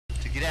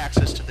get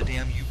access to the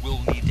dam, you will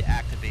need to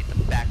activate the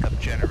backup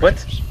generators.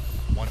 What?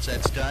 Once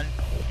that's done,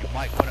 you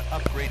might want to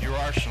upgrade your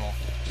arsenal,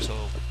 so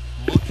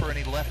look for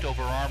any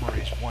leftover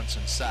armories once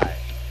inside.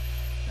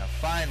 Now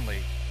finally,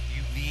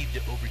 you need to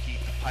overheat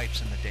the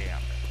pipes in the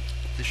dam.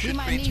 This should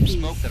create some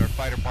smoke that our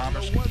fighter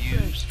bombers can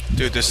use.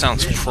 Dude, this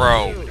sounds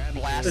pro.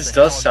 This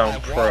does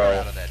sound pro.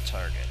 Out of that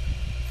target.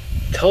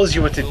 Tells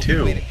you what to We'll be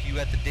do. waiting for you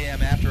at the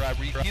dam after I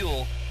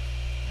refuel.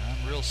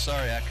 I'm real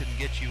sorry I couldn't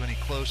get you any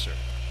closer.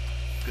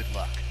 Good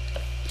luck.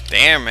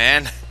 Damn,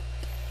 man.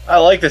 I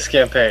like this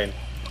campaign.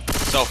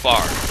 So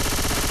far.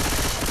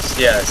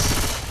 Yes.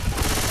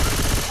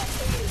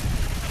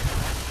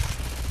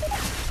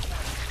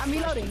 I'm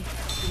reloading.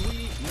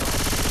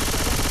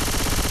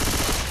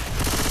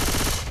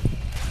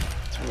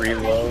 Let's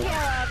reload.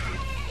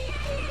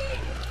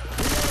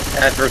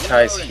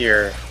 Advertise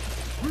here.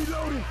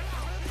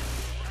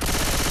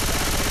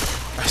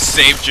 I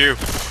saved you.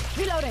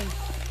 Reloading.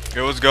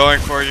 It was going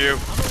for you.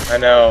 I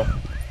know.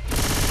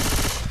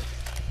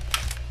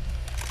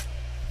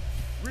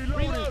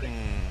 Reloading.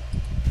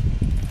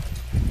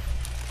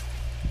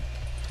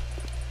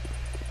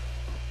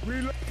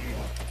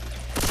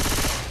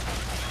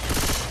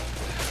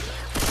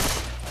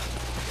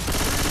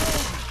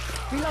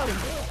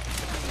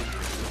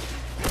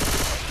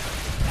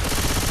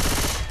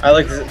 I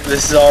like this.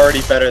 This is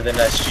already better than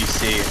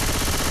SGC.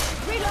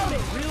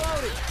 Reloading.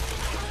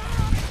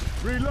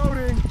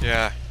 Reloading.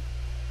 Yeah.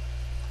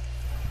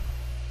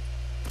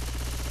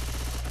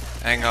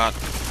 Hang on.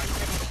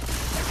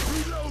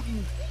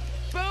 Reloading.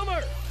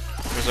 Boomer.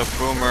 There's a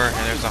boomer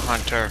and there's a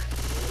hunter.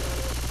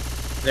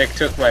 Nick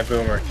took my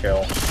boomer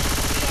kill.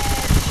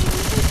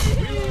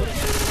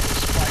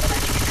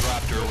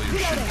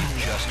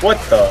 What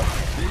the?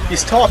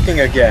 He's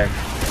talking again.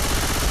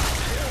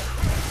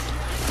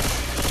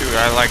 Dude,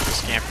 I like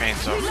this campaign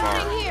so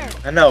far.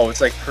 I know,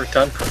 it's like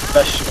done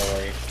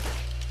professionally.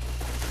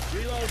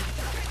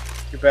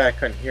 Too bad I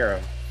couldn't hear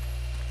him.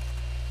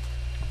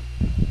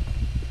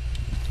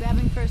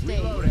 Grabbing first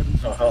aid.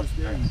 Oh, hell.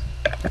 Nice.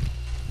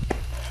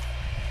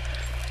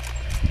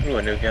 Ooh,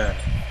 a new gun.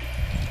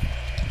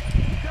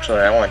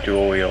 Actually, I want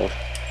dual wield.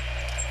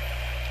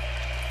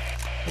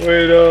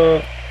 Wait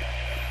up.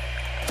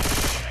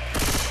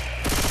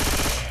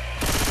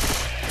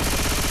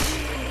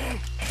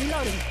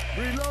 Reloading.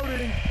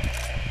 Reloading.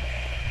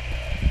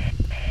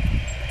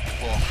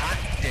 Well, hot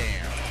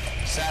damn.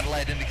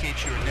 Satellite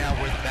indicates you are now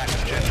where the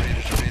backup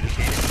generators are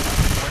indicated.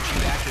 Once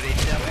you activate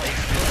them, they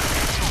fill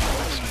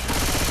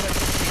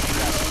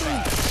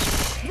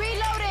the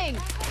Reloading.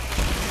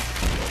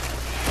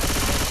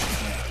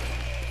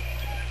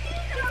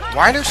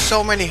 Why are there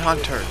so many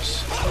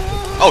hunters?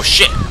 Oh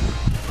shit!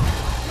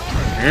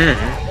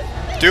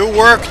 Do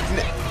work!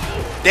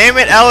 Damn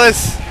it,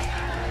 Ellis!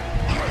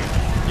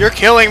 You're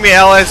killing me,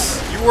 Ellis!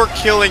 You were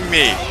killing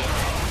me!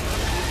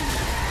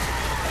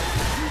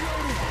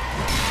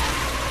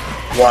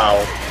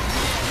 Wow.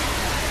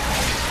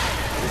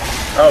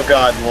 Oh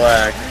god,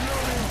 lag.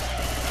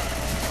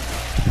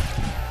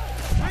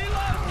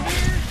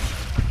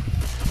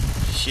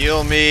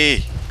 Heal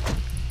me!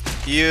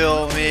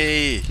 Heal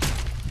me!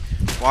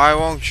 Why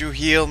won't you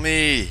heal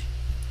me?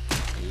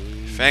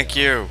 Thank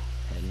you.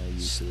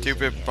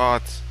 Stupid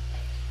bots.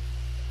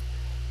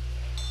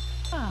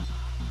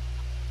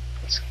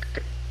 Let's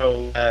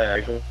go,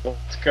 lag.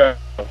 Let's go.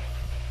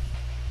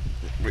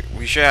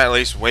 We should at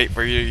least wait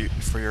for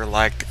your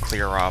lag to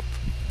clear up.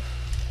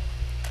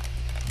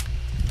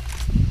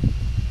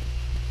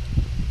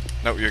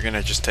 Nope, you're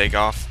gonna just take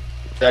off.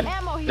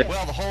 Ammo here.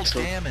 Well, the whole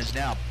dam is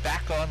now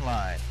back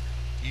online.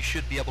 You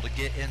should be able to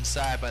get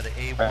inside by the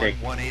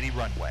A1 180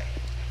 runway.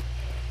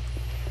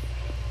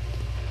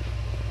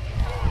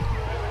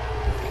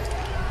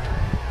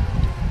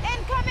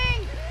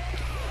 Incoming.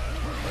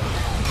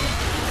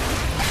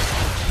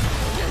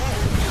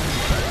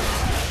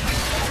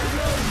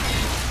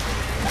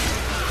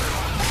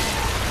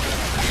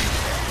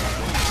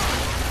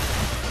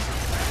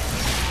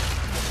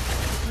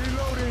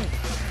 Reloading.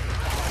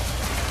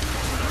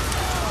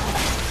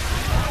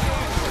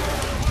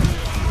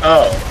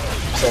 Oh,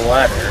 it's a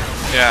ladder.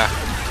 Yeah.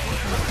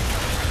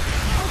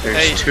 There's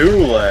Hey.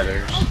 2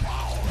 ladders.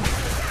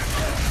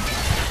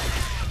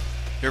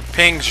 Your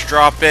ping's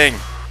dropping.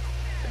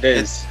 It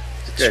is.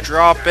 It's Good.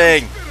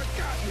 dropping.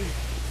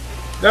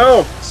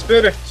 No!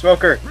 Spitter!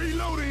 Smoker!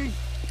 Reloading.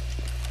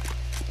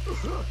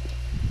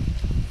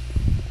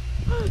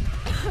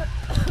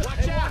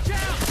 Watch out.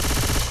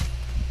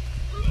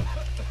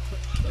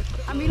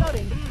 I'm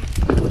reloading.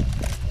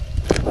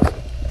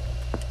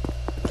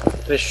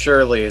 This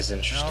surely is No,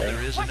 interesting.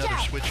 there is another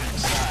switch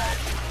inside.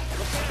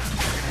 You're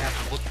gonna have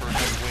to look for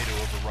another way to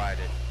override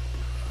it.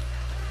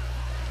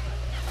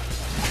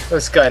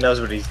 This guy knows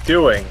what he's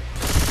doing.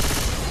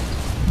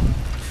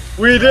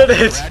 We did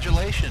it!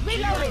 Congratulations,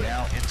 you are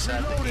now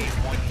inside the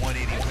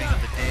A.180 wing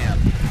of the dam.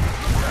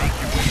 Make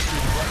your way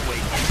through the runway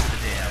into the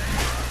dam.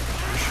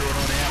 You're short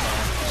on ammo,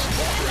 so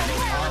look for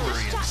any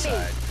armory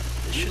inside.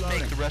 This should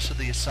make the rest of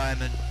the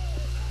assignment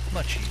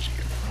much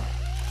easier.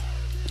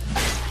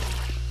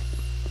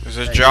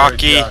 There's a I hear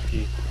jockey.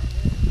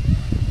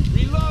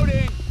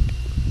 Reloading.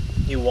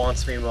 He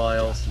wants me,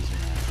 Miles.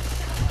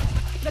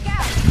 Look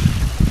out!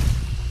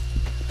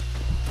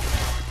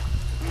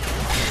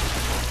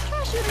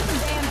 Try shooting some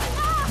damn.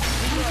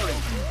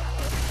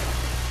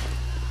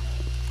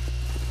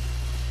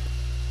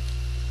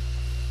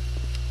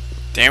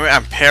 Damn it,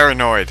 I'm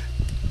paranoid.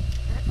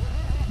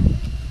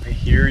 I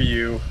hear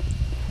you.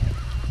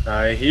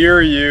 I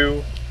hear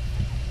you.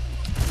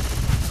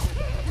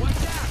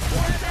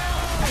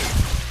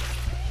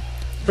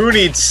 Who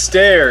needs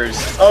stairs?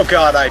 Oh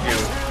god, I do.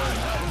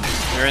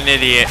 You're an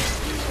idiot.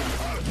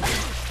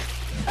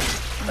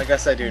 I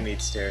guess I do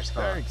need stairs,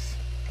 huh? Thanks.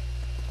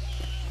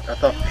 I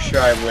thought for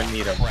sure I wouldn't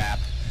need them. Crap.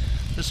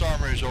 This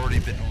armor has already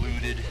been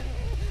looted.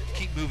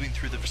 Keep moving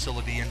through the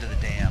facility into the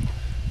dam.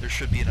 There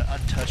should be an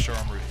untouched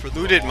armory for the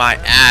Looted my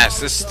ass.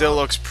 This still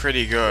looks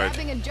pretty good.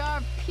 Grabbing a jar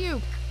of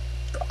puke.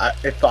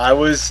 If I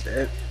was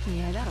Yeah,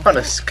 that'll on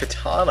a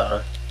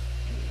katana,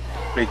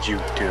 what did you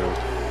do?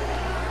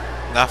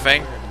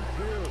 Nothing.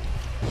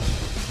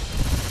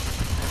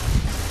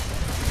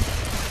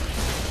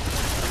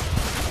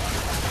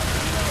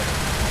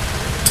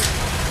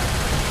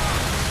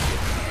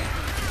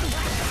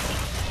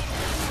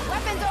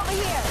 Weapons over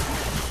here.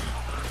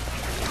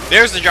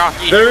 There's the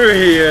jockey. There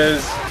he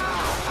is.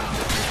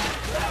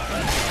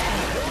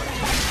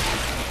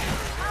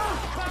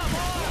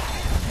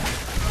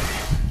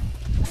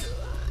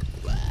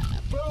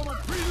 Boom, I'm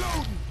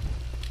reloading.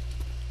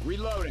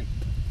 Reloading.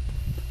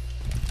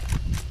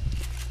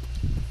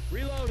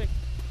 Reloading.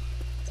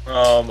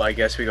 I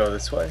guess we go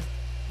this way.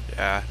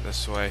 Yeah,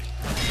 this way.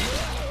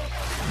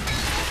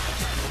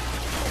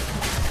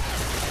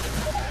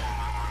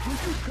 Would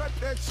you cut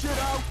that shit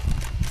out?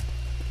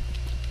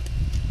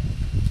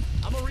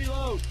 I'm a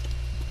reload.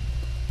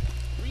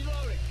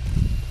 Reloading.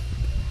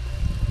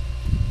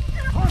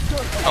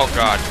 Oh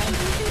god.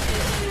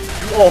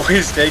 You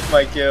always take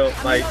my kill.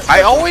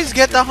 I always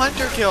get the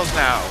hunter kills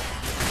now.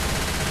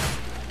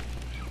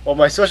 Well,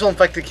 my special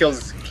infected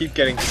kills keep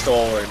getting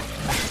stolen.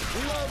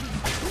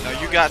 No,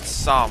 you got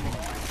some.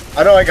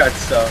 I know I got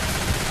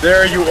stuff.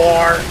 There you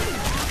are.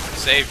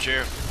 Saved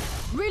you.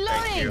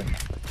 Thank you.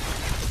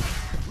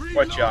 Reloading.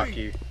 What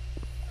jockey?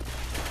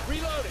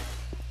 Reloading.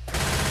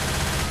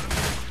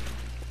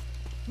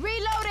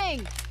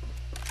 Reloading.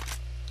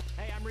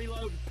 Hey, I'm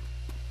reloading.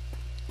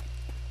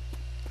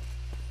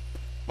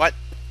 What?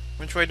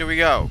 Which way do we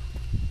go?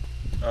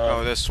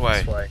 Oh, this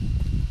way.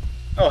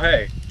 Oh,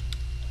 hey.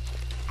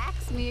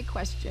 Ask me a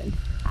question.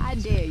 I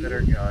dare you.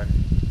 Better gun.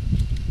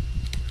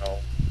 Oh.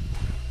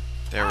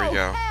 There we Oh,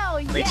 go. hell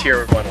At least yes. here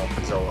we're going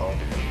on solo.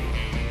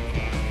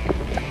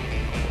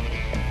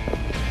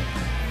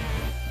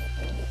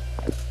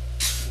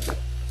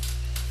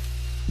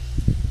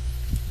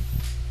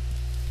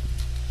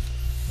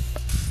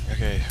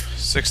 Okay,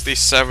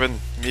 67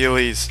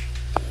 mealies.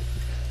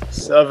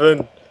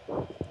 7.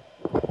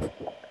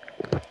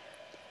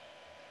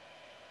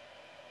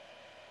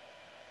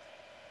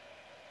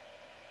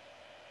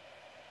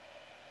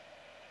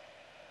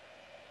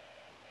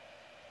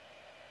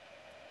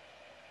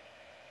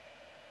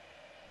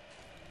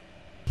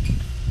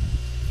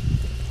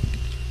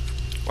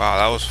 Wow,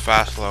 that was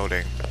fast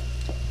loading.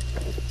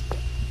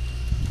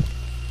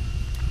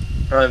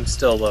 I'm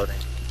still loading.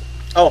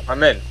 Oh,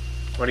 I'm in.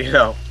 What do you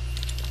know?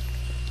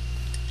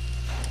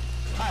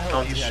 I hope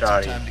I'm you had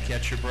shoddy. some time to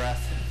catch your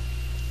breath.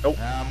 Nope.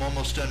 I'm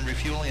almost done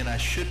refueling and I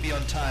should be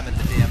on time at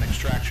the dam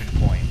extraction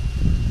point.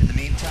 In the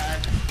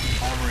meantime,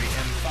 Armory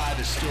M5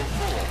 is still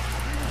full,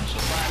 so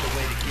find a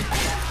way to get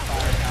that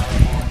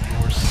firepower on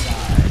your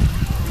side.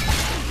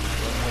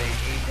 Runway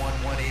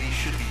A1180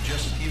 should be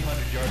just a few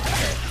hundred yards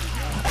ahead.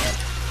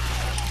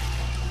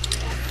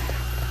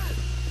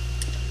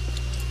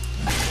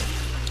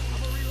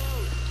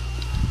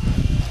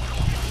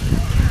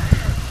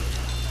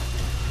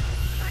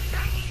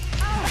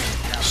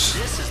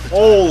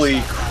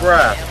 Holy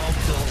crap.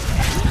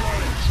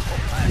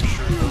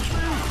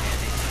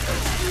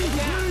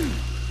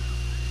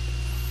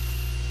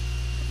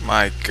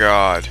 My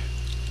god.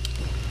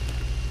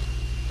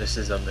 This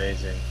is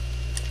amazing.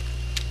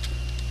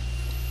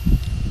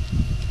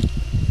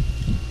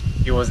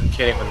 He wasn't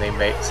kidding when they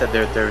said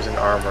there was an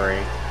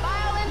armory.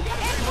 File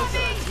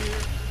incoming.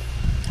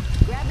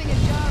 Grabbing a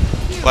jar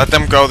of puke. Let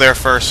them go there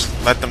first.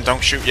 Let them,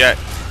 don't shoot yet.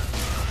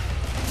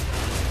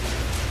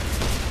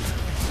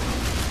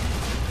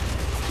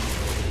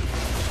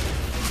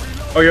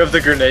 Oh, you have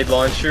the grenade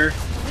launcher?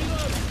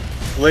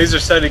 Laser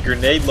sighted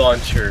grenade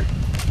launcher.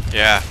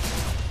 Yeah.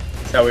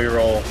 That's how we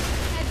roll.